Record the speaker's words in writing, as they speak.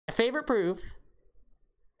favorite proof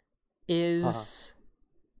is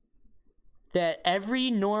that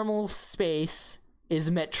every normal space is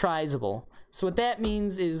metrizable. So what that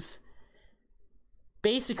means is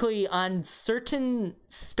basically on certain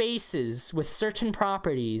spaces with certain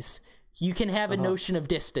properties, you can have a notion of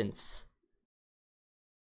distance.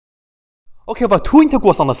 Okay, we have two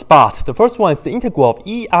integrals on the spot. The first one is the integral of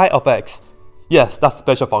ei of x. Yes, that's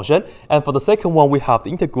special function. And for the second one, we have the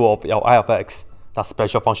integral of Li of x. That's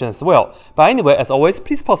special function as well. But anyway, as always,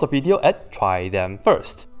 please pause the video and try them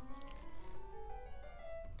first.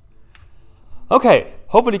 Okay,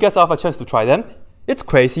 hopefully you guys have a chance to try them. It's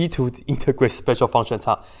crazy to integrate special functions,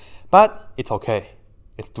 huh? But it's okay.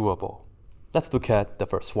 It's doable. Let's look at the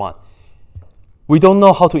first one. We don't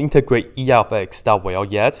know how to integrate ei of x that well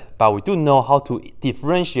yet, but we do know how to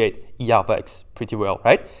differentiate ei of x pretty well,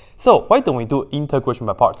 right? So why don't we do integration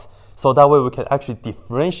by parts? So that way we can actually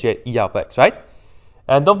differentiate ei of x, right?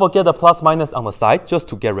 And don't forget the plus minus on the side just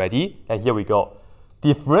to get ready. And here we go.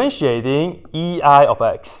 Differentiating ei of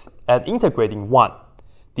x and integrating 1.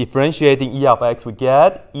 Differentiating ei of x, we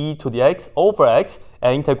get e to the x over x,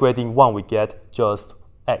 and integrating 1, we get just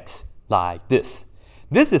x, like this.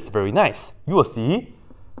 This is very nice. You will see,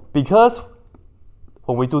 because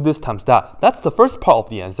when we do this times that, that's the first part of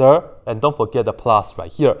the answer, and don't forget the plus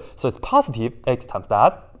right here. So it's positive x times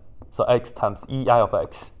that, so x times ei of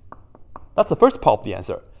x. That's the first part of the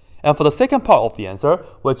answer. And for the second part of the answer,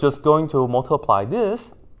 we're just going to multiply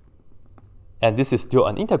this, and this is still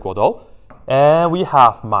an integral though, and we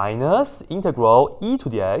have minus integral e to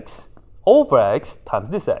the x over x times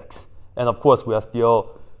this x. And of course, we are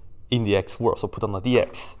still in the x world, so put on the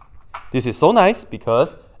dx. This is so nice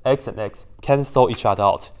because x and x cancel each other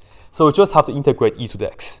out. So we just have to integrate e to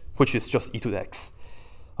the x, which is just e to the x.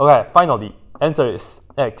 Okay, finally, answer is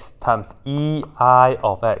x times ei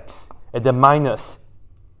of x, and then minus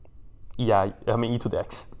e to the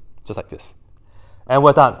x, just like this. And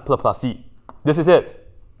we're done, plus c. This is it.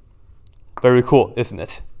 Very cool, isn't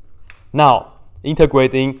it? Now,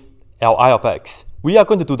 integrating Li of x. We are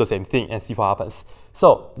going to do the same thing and see what happens.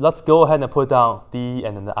 So let's go ahead and put down d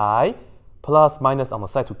and then the I, plus minus on the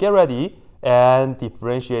side to get ready, and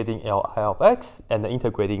differentiating Li of x and then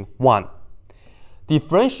integrating 1.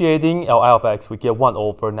 Differentiating Li of x, we get 1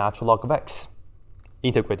 over natural log of x.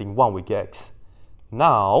 Integrating 1, we get x.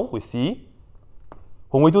 Now we see,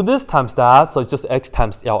 when we do this times that, so it's just x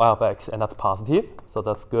times Li of x, and that's positive, so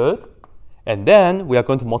that's good. And then we are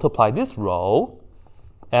going to multiply this row.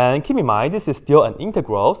 And keep in mind, this is still an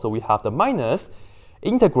integral, so we have the minus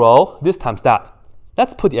integral this times that.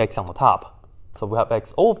 Let's put the x on the top. So we have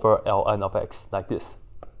x over ln of x, like this,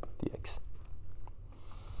 dx.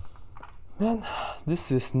 Man,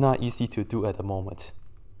 this is not easy to do at the moment.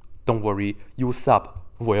 Don't worry, u sub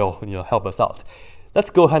will help us out. Let's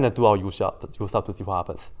go ahead and do our u sub to see what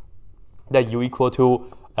happens. That u equal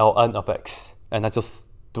to ln of x. And let's just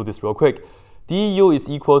do this real quick. Du is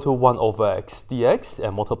equal to 1 over x dx,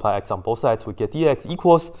 and multiply x on both sides, we get dx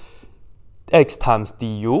equals x times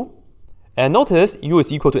du. And notice u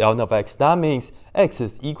is equal to ln of x. That means x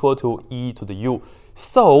is equal to e to the u.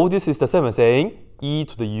 So this is the same as saying e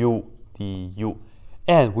to the u du.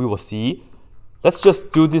 And we will see, let's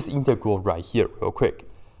just do this integral right here real quick.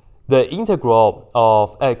 The integral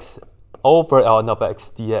of x over ln of x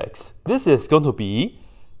dx. This is going to be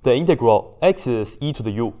the integral x is e to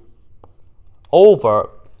the u over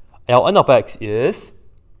ln of x is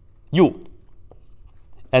u.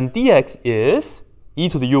 And dx is e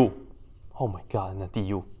to the u. Oh my god, and then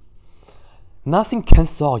du. Nothing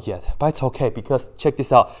cancels out yet, but it's okay because check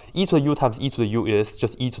this out. E to the u times e to the u is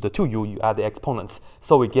just e to the 2u. You add the exponents.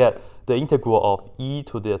 So we get the integral of e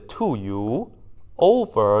to the 2u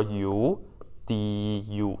over u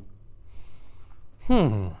du.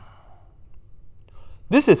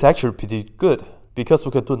 This is actually pretty good because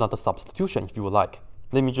we can do another substitution if you would like.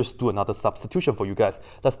 Let me just do another substitution for you guys.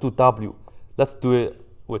 Let's do w. Let's do it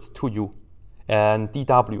with 2u. And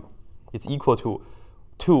dw is equal to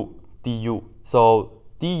 2 du. So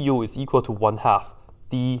du is equal to 1/2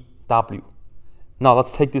 dw. Now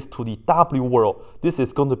let's take this to the w world. This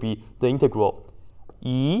is going to be the integral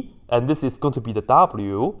e, and this is going to be the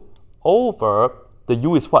w over the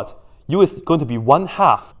u is what? U is going to be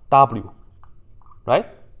 1/2 w, right?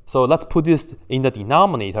 So let's put this in the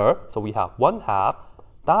denominator. So we have 1/2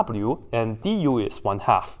 w, and du is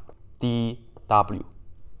 1/2 dw.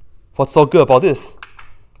 What's so good about this?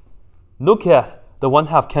 Look at the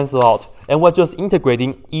 1/2 cancel out, and we're just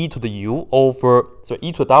integrating e to the u over, so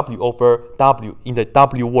e to the w over w in the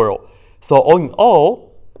w world. So all in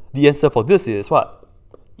all, the answer for this is what?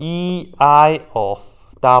 Ei of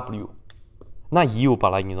w. not u,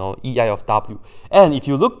 but like, ei of w. And if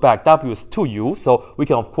you look back, w is 2u, so we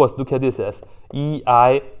can of course look at this as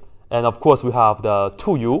ei, and of course we have the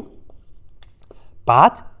 2u,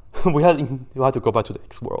 but we have to go back to the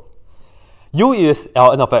x world. U is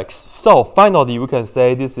ln of x, so finally we can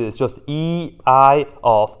say this is just ei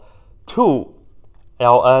of 2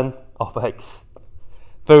 ln of x.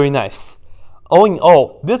 Very nice. All in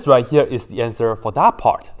all, this right here is the answer for that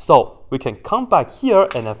part. So we can come back here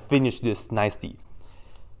and then finish this nicely.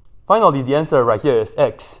 Finally, the answer right here is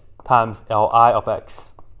x times li of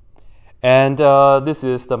x. And this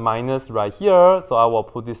is the minus right here, so I will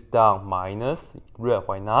put this down minus, red,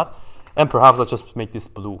 why not? And perhaps I'll just make this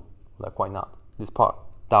blue, like why not? This part,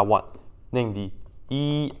 that one, namely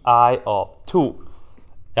ei of 2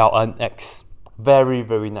 ln x. Very,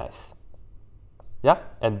 very nice. Yeah,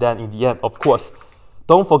 and then in the end, of course,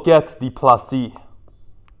 don't forget the plus c.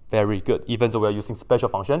 Very good, even though we are using special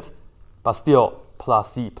functions, but still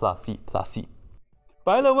plus c, plus c, plus c.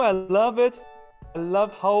 By the way, I love it. I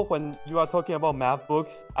love how when you are talking about math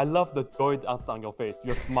books, I love the joy that's on your face.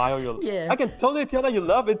 Your smile, Yeah. I can totally tell that you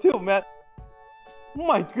love it too, man. Oh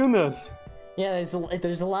my goodness. Yeah, there's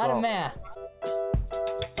a lot of math.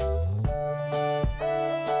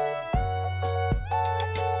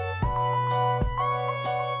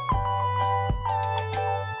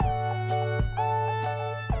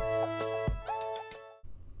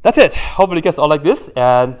 That's it. Hopefully you guys all like this,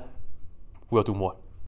 and we'll do more.